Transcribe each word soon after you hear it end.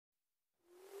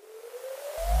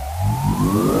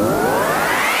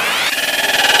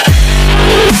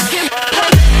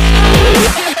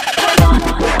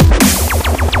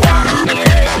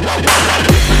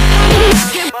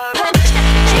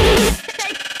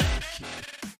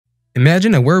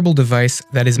Imagine a wearable device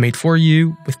that is made for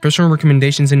you, with personal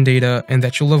recommendations and data, and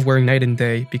that you'll love wearing night and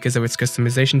day because of its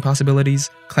customization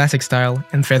possibilities, classic style,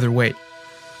 and featherweight.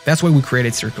 That's why we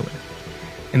created Circular.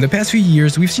 In the past few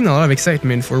years, we've seen a lot of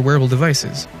excitement for wearable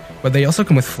devices, but they also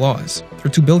come with flaws.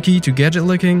 They're too bulky, too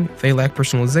gadget-looking, they lack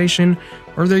personalization,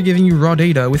 or they're giving you raw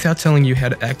data without telling you how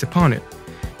to act upon it.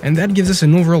 And that gives us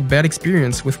an overall bad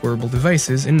experience with wearable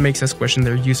devices and makes us question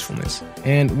their usefulness.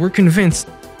 And we're convinced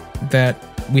that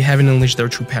we haven't unleashed their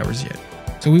true powers yet.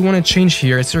 So we want to change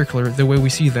here at Circular the way we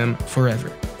see them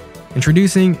forever.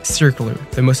 Introducing Circular,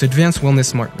 the most advanced wellness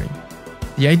smart ring.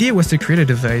 The idea was to create a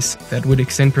device that would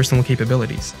extend personal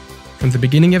capabilities. From the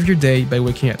beginning of your day by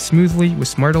waking up smoothly with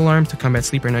smart alarm to combat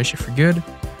sleep or night shift for good,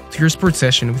 to your sports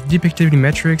session with deep activity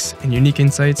metrics and unique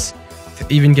insights, to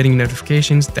even getting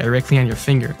notifications directly on your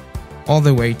finger, all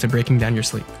the way to breaking down your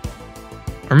sleep.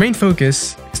 Our main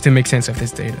focus is to make sense of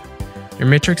this data. Your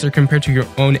metrics are compared to your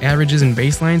own averages and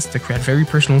baselines to create very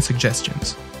personal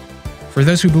suggestions. For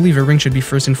those who believe a ring should be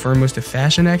first and foremost a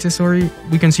fashion accessory,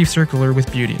 we conceive Circular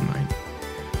with beauty in mind.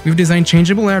 We've designed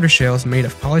changeable outer shells made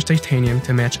of polished titanium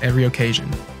to match every occasion.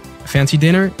 A fancy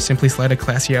dinner? Simply slide a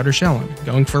classy outer shell on.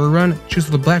 Going for a run? Choose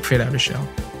the black fit outer shell.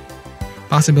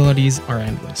 Possibilities are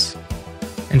endless.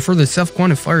 And for the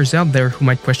self-quantifiers out there who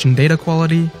might question data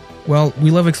quality, well, we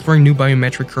love exploring new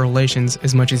biometric correlations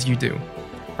as much as you do.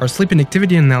 Our sleep and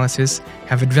activity analysis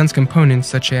have advanced components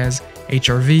such as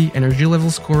HRV, energy level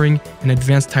scoring, and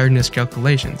advanced tiredness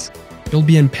calculations. You'll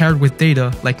be empowered with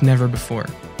data like never before.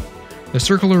 The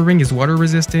Circular ring is water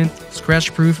resistant,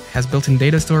 scratch proof, has built-in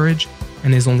data storage,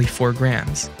 and is only 4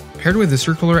 grams. Paired with the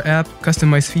Circular app,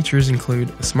 customized features include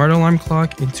a smart alarm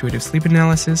clock, intuitive sleep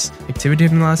analysis, activity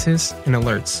analysis, and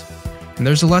alerts. And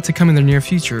there's a lot to come in the near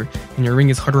future, and your ring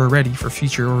is hardware ready for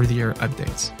future over-the-air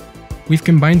updates. We've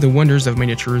combined the wonders of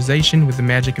miniaturization with the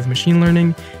magic of machine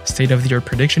learning, state-of-the-art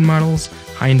prediction models,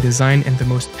 high-end design, and the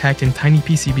most packed and tiny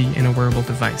PCB in a wearable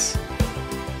device.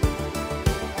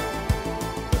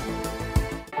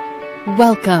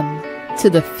 Welcome to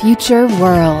the future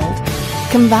world.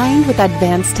 Combined with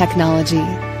advanced technology,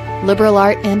 liberal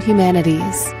art and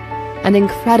humanities, an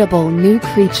incredible new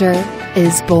creature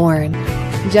is born.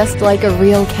 Just like a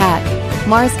real cat,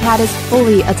 MarsCat is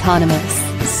fully autonomous,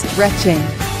 stretching,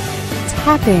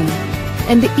 tapping,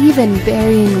 and even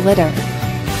burying litter.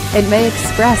 It may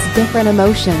express different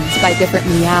emotions by different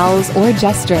meows or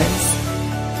gestures.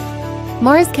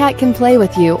 MarsCat can play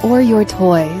with you or your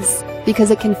toys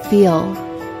because it can feel,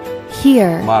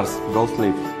 hear, Mars, go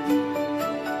sleep,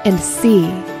 and see.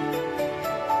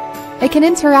 It can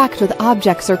interact with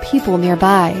objects or people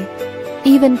nearby,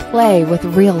 even play with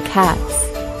real cats.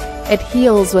 It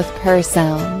heals with purr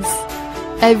sounds.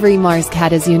 Every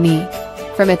MarsCat is unique.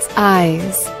 From its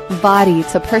eyes, body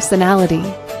to personality,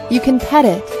 you can pet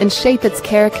it and shape its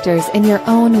characters in your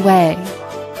own way.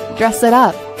 Dress it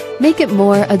up, make it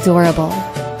more adorable.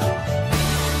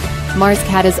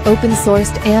 MarsCat is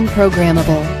open-sourced and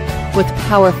programmable. With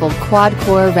powerful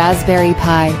quad-core Raspberry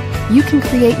Pi, you can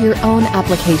create your own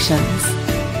applications.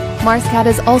 MarsCat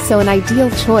is also an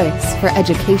ideal choice for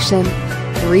education,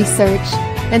 research,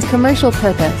 and commercial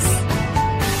purpose.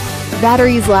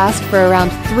 Batteries last for around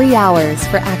 3 hours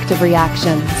for active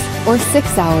reactions, or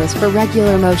 6 hours for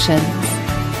regular motions.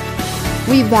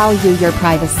 We value your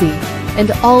privacy,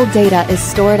 and all data is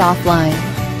stored offline.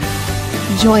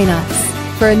 Join us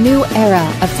for a new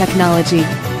era of technology.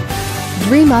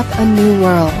 Dream up a new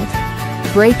world,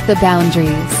 break the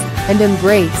boundaries, and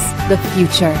embrace the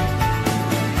future.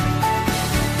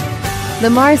 The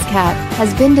MarsCat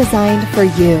has been designed for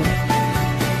you.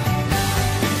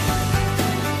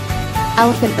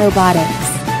 Elephant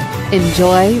Robotics.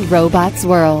 Enjoy Robots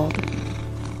World.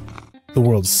 The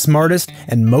world's smartest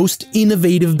and most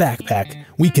innovative backpack,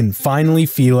 we can finally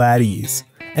feel at ease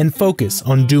and focus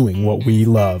on doing what we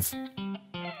love.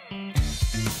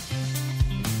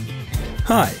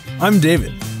 Hi, I'm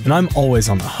David, and I'm always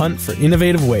on the hunt for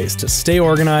innovative ways to stay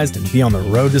organized and be on the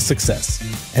road to success.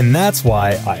 And that's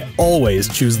why I always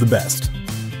choose the best.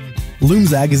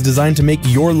 LUMZAG is designed to make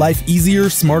your life easier,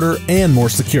 smarter, and more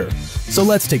secure. So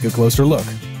let's take a closer look.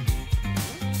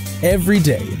 Every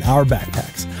day in our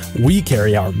backpacks, we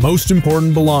carry our most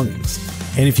important belongings.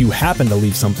 And if you happen to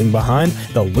leave something behind,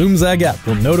 the LUMZAG app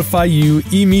will notify you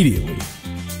immediately.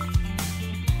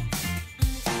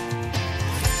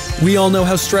 We all know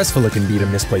how stressful it can be to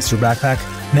misplace your backpack.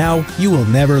 Now, you will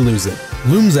never lose it.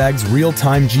 LUMZAG's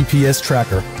real-time GPS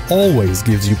tracker always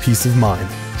gives you peace of mind,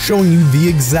 showing you the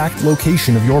exact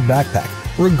location of your backpack,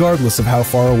 regardless of how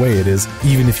far away it is,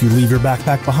 even if you leave your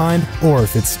backpack behind or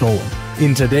if it's stolen.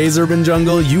 In today's urban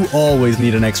jungle, you always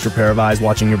need an extra pair of eyes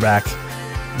watching your back.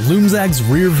 LUMZAG's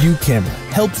rear view camera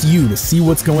helps you to see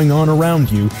what's going on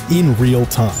around you in real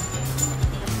time.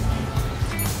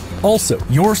 Also,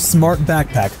 your smart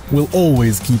backpack will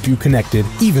always keep you connected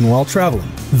even while traveling.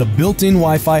 The built-in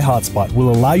Wi-Fi hotspot will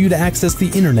allow you to access the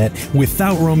internet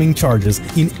without roaming charges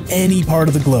in any part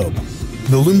of the globe.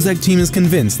 The LUMZAG team is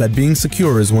convinced that being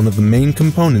secure is one of the main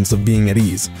components of being at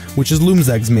ease, which is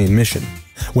LUMZAG's main mission.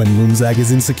 When LUMZAG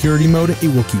is in security mode,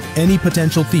 it will keep any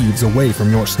potential thieves away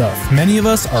from your stuff. Many of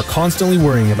us are constantly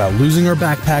worrying about losing our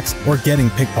backpacks or getting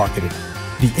pickpocketed.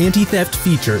 The anti-theft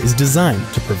feature is designed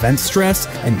to prevent stress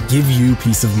and give you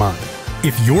peace of mind.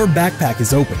 If your backpack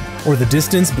is open, or the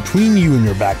distance between you and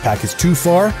your backpack is too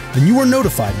far, then you are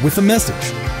notified with a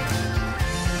message.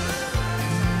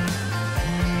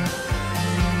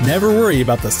 Never worry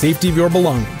about the safety of your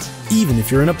belongings, even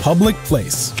if you're in a public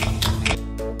place.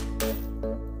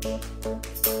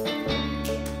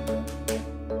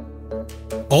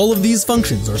 All of these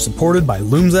functions are supported by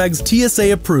LUMZAG's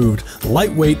TSA-approved,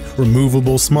 lightweight,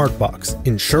 removable smart box,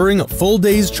 ensuring a full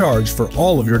day's charge for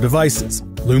all of your devices.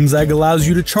 LUMZAG allows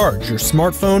you to charge your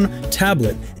smartphone,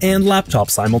 tablet, and laptop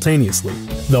simultaneously.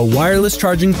 The wireless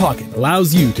charging pocket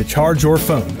allows you to charge your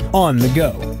phone on the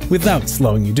go without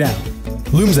slowing you down.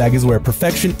 LUMZAG is where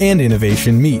perfection and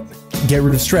innovation meet. Get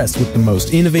rid of stress with the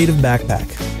most innovative backpack.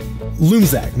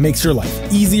 LUMZAG makes your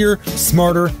life easier,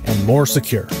 smarter, and more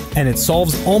secure. And it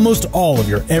solves almost all of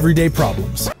your everyday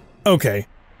problems. Okay,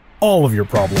 all of your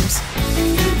problems.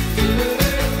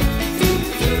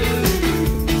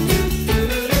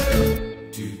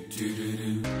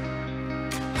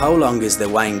 How long is the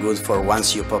wine good for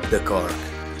once you pop the cork?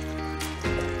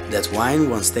 That wine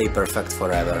won't stay perfect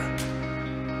forever.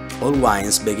 All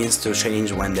wines begins to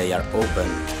change when they are open.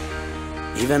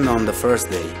 Even on the first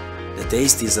day, the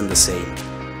taste isn't the same.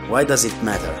 Why does it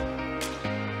matter?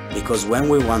 Because when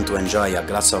we want to enjoy a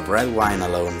glass of red wine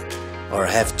alone, or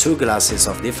have 2 glasses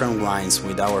of different wines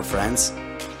with our friends,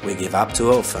 we give up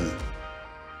too often.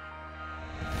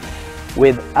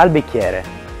 With Albicchiere,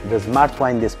 the smart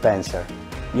wine dispenser,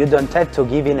 you don't have to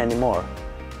give in anymore.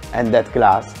 And that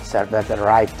glass, served at the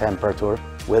right temperature,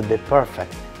 will be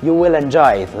perfect. You will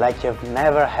enjoy it like you've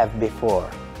never had before.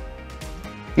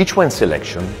 Each wine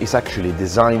selection is actually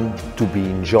designed to be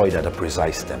enjoyed at a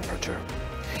precise temperature.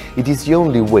 It is the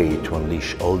only way to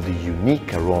unleash all the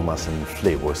unique aromas and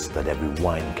flavors that every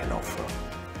wine can offer,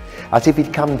 as if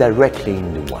it comes directly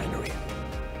in the winery.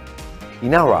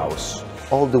 In our house,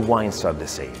 all the wines are the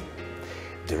same.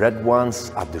 The red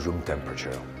ones at the room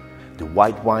temperature, the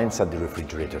white wines at the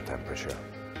refrigerator temperature.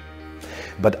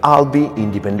 But Albi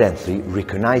independently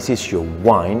recognizes your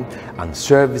wine and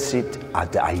serves it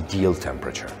at the ideal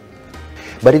temperature.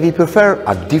 But if you prefer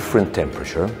a different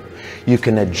temperature, you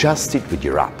can adjust it with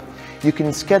your app. You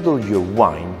can schedule your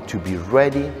wine to be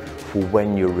ready for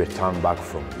when you return back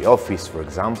from the office, for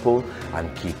example,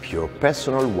 and keep your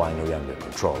personal winery under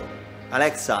control.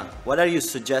 Alexa, what are you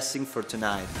suggesting for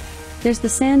tonight? There's the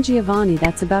San Giovanni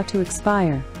that's about to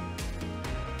expire.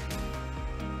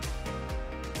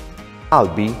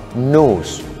 Albi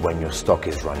knows when your stock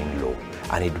is running low,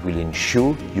 and it will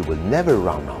ensure you will never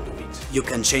run out of it. You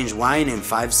can change wine in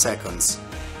 5 seconds,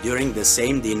 during the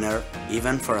same dinner,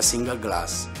 even for a single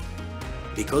glass.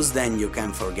 Because then you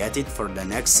can forget it for the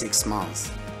next 6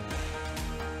 months.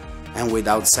 And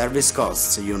without service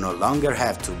costs, you no longer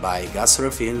have to buy gas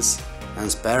refills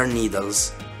and spare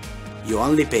needles. You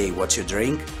only pay what you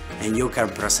drink, and you can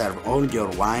preserve all your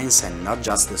wines and not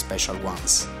just the special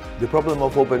ones. The problem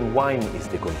of open wine is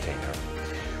the container,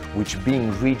 which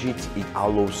being rigid, it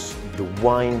allows the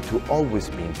wine to always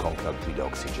be in contact with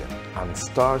oxygen and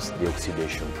starts the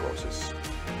oxidation process.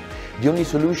 The only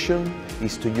solution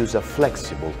is to use a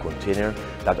flexible container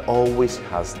that always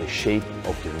has the shape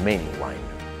of the remaining wine.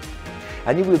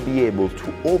 And you will be able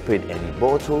to open any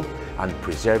bottle and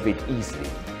preserve it easily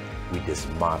with the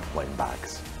smart wine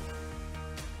bags.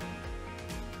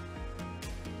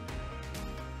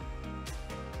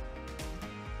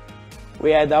 We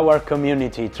had our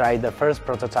community try the first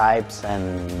prototypes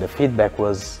and the feedback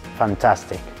was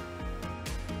fantastic.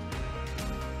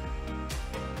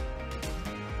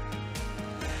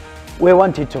 We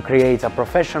wanted to create a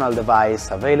professional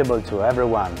device available to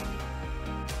everyone.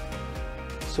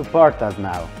 Support us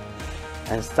now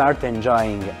and start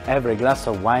enjoying every glass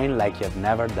of wine like you've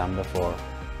never done before.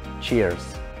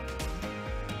 Cheers!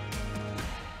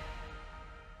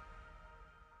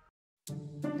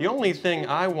 The only thing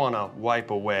I want to wipe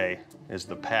away is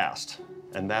the past,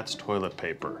 and that's toilet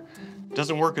paper. It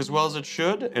doesn't work as well as it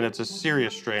should, and it's a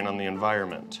serious strain on the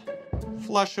environment.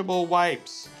 Flushable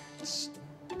wipes.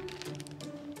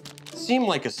 Seem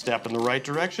like a step in the right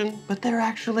direction, but they're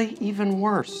actually even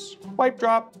worse. Wipe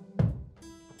drop.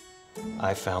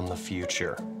 I found the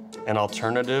future. An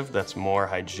alternative that's more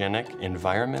hygienic,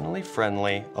 environmentally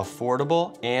friendly,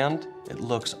 affordable, and it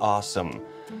looks awesome.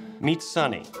 Meet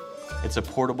Sonny. It's a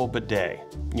portable bidet.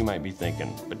 You might be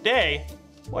thinking, bidet?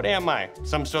 What am I?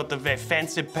 Some sort of a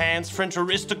fancy pants French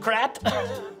aristocrat?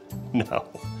 No.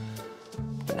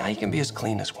 But now you can be as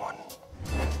clean as one.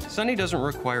 Sonny doesn't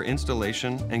require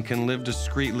installation and can live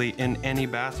discreetly in any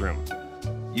bathroom.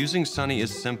 Using Sonny is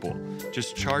simple.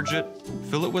 Just charge it,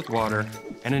 fill it with water,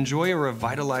 and enjoy a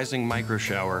revitalizing micro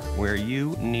shower where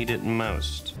you need it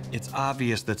most. It's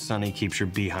obvious that Sonny keeps your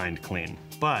behind clean,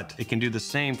 but it can do the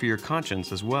same for your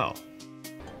conscience as well.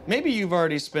 Maybe you've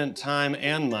already spent time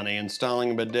and money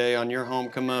installing a bidet on your home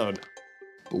commode.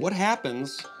 But what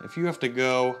happens if you have to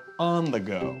go on the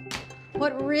go?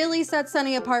 What really sets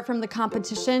Sonny apart from the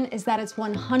competition is that it's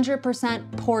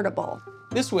 100% portable.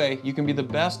 This way, you can be the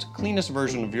best, cleanest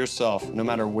version of yourself, no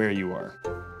matter where you are.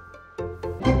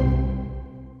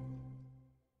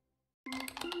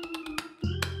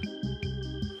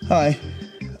 Hi,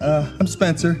 I'm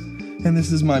Spencer, and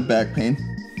this is my back pain.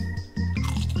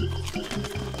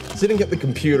 Sitting at the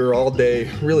computer all day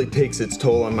really takes its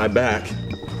toll on my back.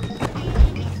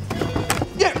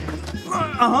 Yeah,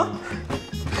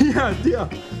 yeah.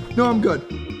 No, I'm good.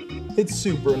 It's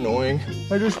super annoying.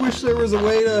 I just wish there was a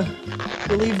way to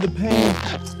relieve the pain.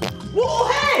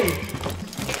 Whoa, hey!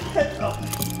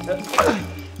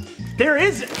 There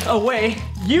is a way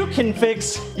you can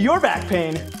fix your back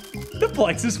pain. The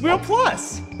Plexus Wheel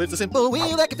Plus. It's a simple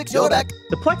wheel that can fix your back.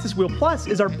 The Plexus Wheel Plus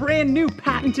is our brand new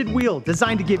patented wheel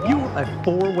designed to give you a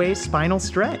 4-way spinal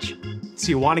stretch. So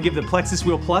you want to give the Plexus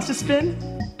Wheel Plus a spin?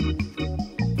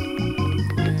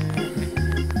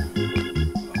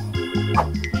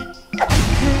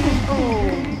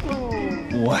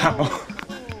 Wow.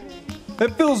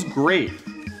 That feels great.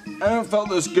 I haven't felt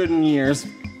this good in years.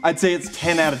 I'd say it's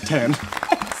 10 out of 10.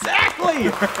 Exactly!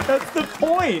 That's the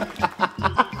point.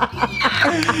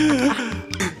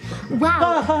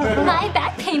 Wow, my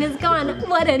back pain is gone.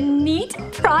 What a neat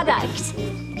product.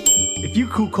 If you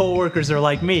cool coworkers are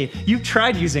like me, you've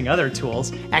tried using other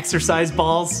tools. Exercise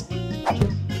balls,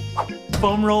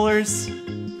 foam rollers.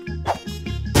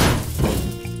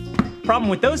 Problem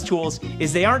with those tools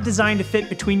is they aren't designed to fit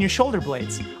between your shoulder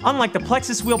blades, unlike the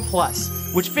Plexus Wheel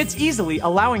Plus, which fits easily,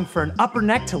 allowing for an upper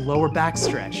neck to lower back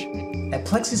stretch. At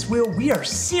Plexus Wheel, we are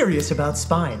serious about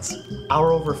spines.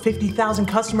 Our over 50,000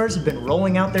 customers have been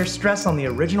rolling out their stress on the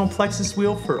original Plexus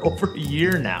Wheel for over a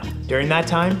year now. During that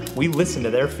time, we listened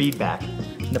to their feedback.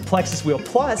 And the Plexus Wheel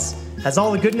Plus has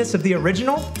all the goodness of the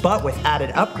original, but with added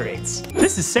upgrades.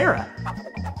 This is Sarah.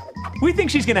 We think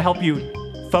she's gonna help you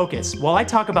focus while I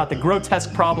talk about the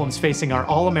grotesque problems facing our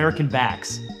all-American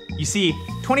backs. You see,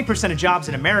 20% of jobs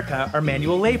in America are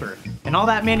manual labor, and all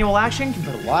that manual action can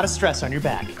put a lot of stress on your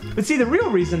back. But see, the real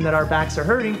reason that our backs are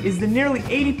hurting is the nearly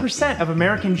 80% of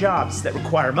American jobs that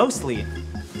require mostly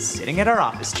sitting at our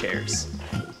office chairs.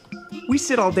 We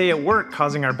sit all day at work,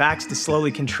 causing our backs to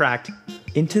slowly contract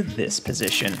into this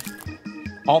position.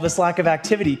 All this lack of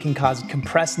activity can cause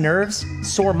compressed nerves,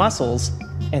 sore muscles,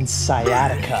 and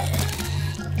sciatica.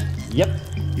 Yep,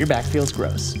 your back feels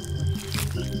gross.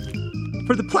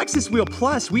 For the Plexus Wheel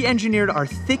Plus, we engineered our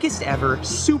thickest ever,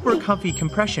 super comfy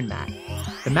compression mat.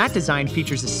 The mat design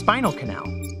features a spinal canal,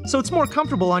 so it's more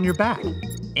comfortable on your back.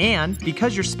 And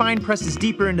because your spine presses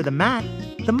deeper into the mat,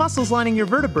 the muscles lining your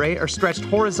vertebrae are stretched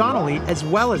horizontally as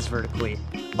well as vertically,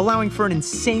 allowing for an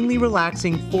insanely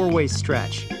relaxing 4-way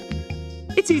stretch.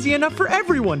 It's easy enough for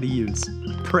everyone to use.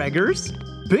 Preggers,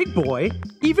 big boy,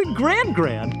 even grand.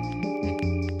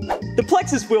 The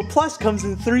Plexus Wheel Plus comes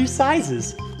in 3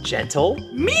 sizes: gentle,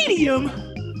 medium,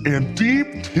 and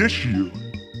deep tissue.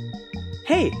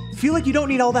 Hey, feel like you don't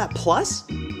need all that plus?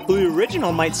 Well, the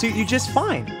original might suit you just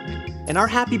fine. And our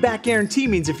happy back guarantee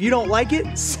means if you don't like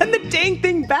it, send the dang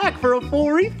thing back for a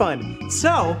full refund.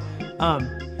 So,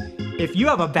 if you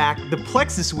have a back, the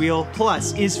Plexus Wheel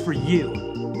Plus is for you.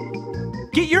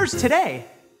 Get yours today.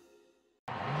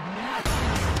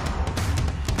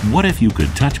 What if you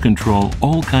could touch control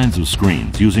all kinds of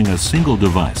screens using a single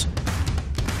device?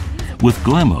 With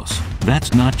GLAMOS,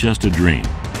 that's not just a dream.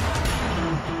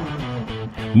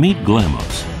 Meet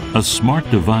GLAMOS, a smart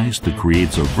device that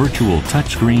creates a virtual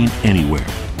touchscreen anywhere.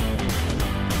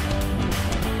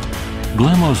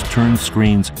 GLAMOS turns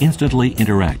screens instantly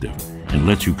interactive and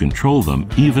lets you control them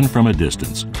even from a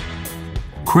distance.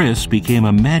 Chris became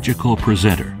a magical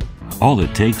presenter. All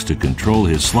it takes to control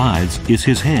his slides is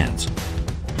his hands.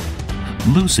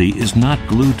 Lucy is not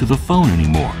glued to the phone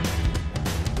anymore.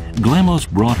 GLAMOS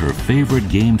brought her favorite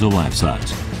game to life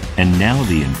size, and now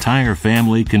the entire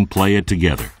family can play it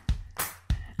together.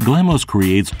 GLAMOS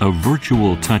creates a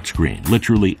virtual touchscreen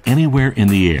literally anywhere in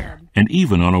the air and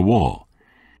even on a wall.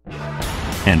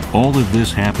 And all of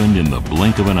this happened in the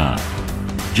blink of an eye.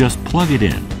 Just plug it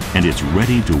in and it's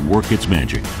ready to work its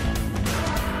magic.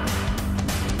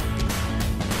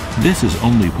 This is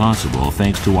only possible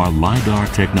thanks to our LiDAR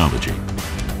technology.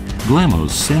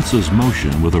 GLAMOS senses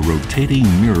motion with a rotating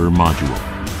mirror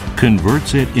module,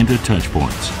 converts it into touch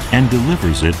points, and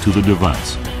delivers it to the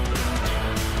device.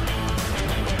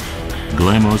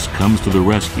 GLAMOS comes to the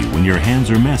rescue when your hands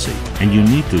are messy and you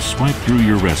need to swipe through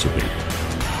your recipe,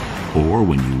 or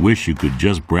when you wish you could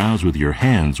just browse with your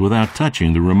hands without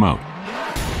touching the remote.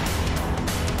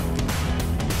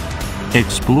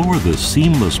 Explore the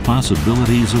seamless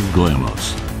possibilities of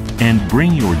GLAMOS and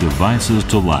bring your devices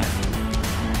to life,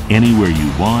 anywhere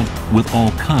you want with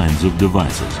all kinds of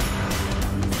devices.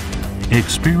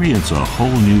 Experience a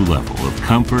whole new level of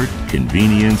comfort,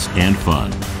 convenience, and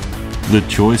fun. The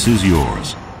choice is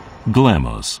yours.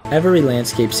 GLAMOS. Every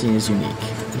landscape scene is unique,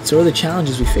 and so are the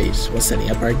challenges we face while setting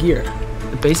up our gear.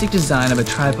 The basic design of a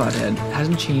tripod head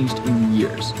hasn't changed in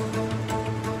years.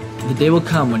 The day will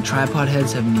come when tripod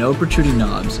heads have no protruding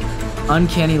knobs,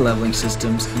 uncanny leveling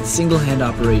systems, and single-hand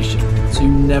operation, so you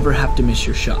never have to miss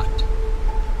your shot.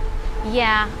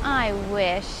 Yeah, I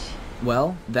wish.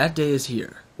 Well, that day is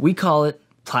here. We call it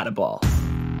Platyball.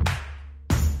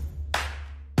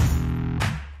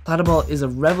 Platyball is a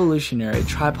revolutionary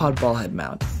tripod ball head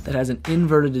mount that has an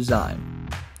inverted design.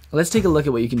 Let's take a look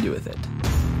at what you can do with it.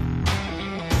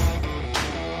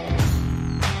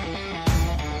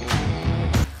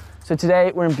 So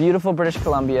today we're in beautiful British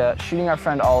Columbia shooting our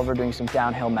friend Oliver doing some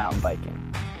downhill mountain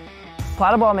biking.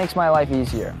 Platyball makes my life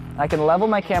easier. I can level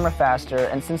my camera faster,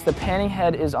 and since the panning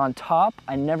head is on top,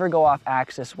 I never go off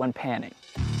axis when panning.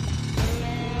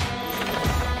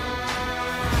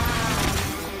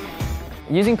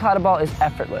 Using Platyball is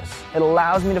effortless. It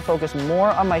allows me to focus more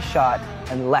on my shot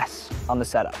and less on the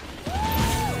setup.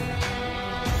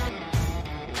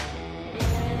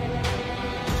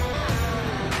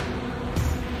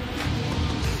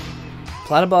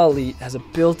 Platyball Elite has a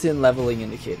built-in leveling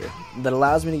indicator that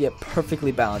allows me to get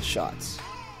perfectly balanced shots.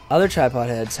 Other tripod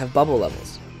heads have bubble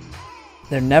levels.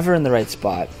 They're never in the right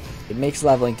spot, it makes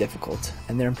leveling difficult,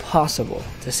 and they're impossible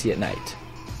to see at night.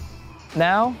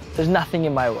 Now, there's nothing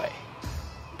in my way.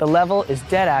 The level is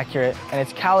dead accurate, and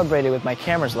it's calibrated with my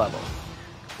camera's level,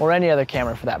 or any other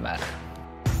camera for that matter.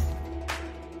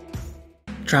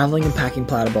 Traveling and packing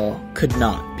Platyball could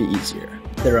not be easier.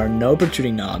 There are no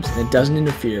protruding knobs, and it doesn't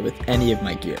interfere with any of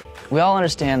my gear. We all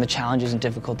understand the challenges and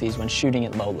difficulties when shooting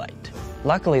at low light.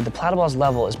 Luckily, the Platyball's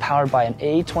level is powered by an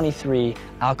A23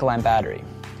 alkaline battery.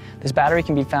 This battery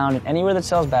can be found in anywhere that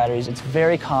sells batteries. It's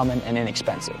very common and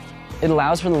inexpensive. It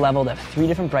allows for the level to have 3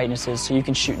 different brightnesses, so you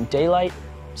can shoot in daylight,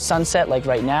 sunset like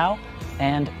right now,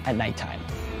 and at nighttime.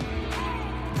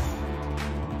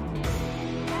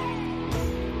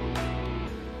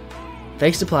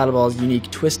 Thanks to Platyball's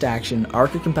unique twist-action,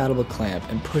 Arca-compatible clamp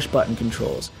and push-button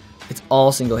controls, it's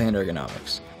all single-hand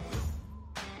ergonomics.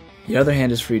 The other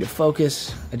hand is free to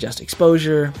focus, adjust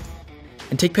exposure,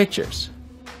 and take pictures.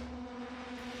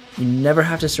 You never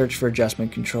have to search for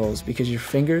adjustment controls because your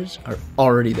fingers are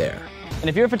already there. And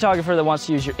if you're a photographer that wants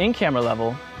to use your in-camera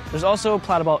level, there's also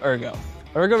Platyball Ergo.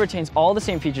 Ergo retains all the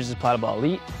same features as Platyball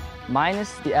Elite,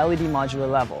 minus the LED modular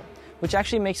level, which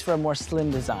actually makes for a more slim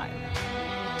design.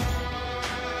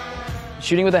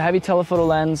 Shooting with a heavy telephoto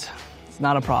lens, it's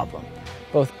not a problem.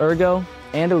 Both Ergo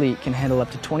and Elite can handle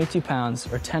up to 22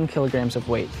 pounds or 10 kilograms of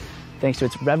weight, thanks to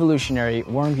its revolutionary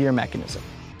worm gear mechanism.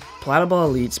 Platyball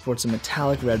Elite sports a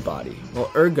metallic red body,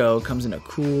 while Ergo comes in a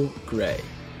cool gray.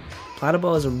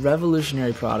 Platyball is a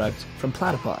revolutionary product from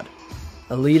Platypod,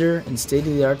 a leader in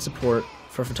state-of-the-art support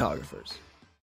for photographers.